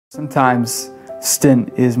Sometimes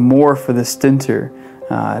stint is more for the stinter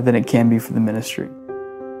than it can be for the ministry.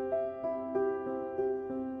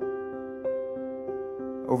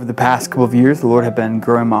 Over the past couple of years, the Lord had been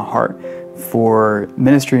growing my heart for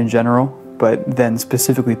ministry in general, but then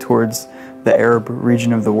specifically towards the Arab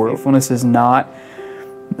region of the world. Faithfulness is not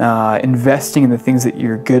investing in the things that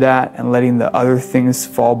you're good at and letting the other things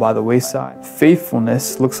fall by the wayside.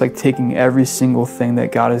 Faithfulness looks like taking every single thing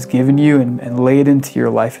that God has given you and lay it into your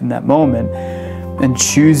life in that moment and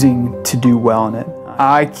choosing to do well in it.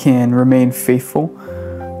 I can remain faithful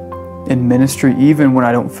in ministry even when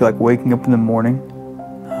I don't feel like waking up in the morning,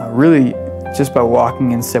 really just by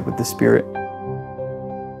walking in step with the Spirit.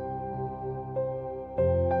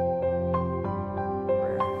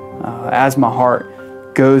 As my heart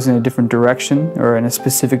goes in a different direction or in a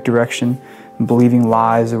specific direction, believing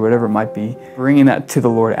lies or whatever it might be, bringing that to the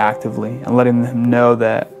Lord actively and letting Him know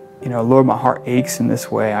that, Lord, my heart aches in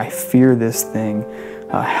this way. I fear this thing.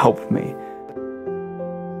 Help me.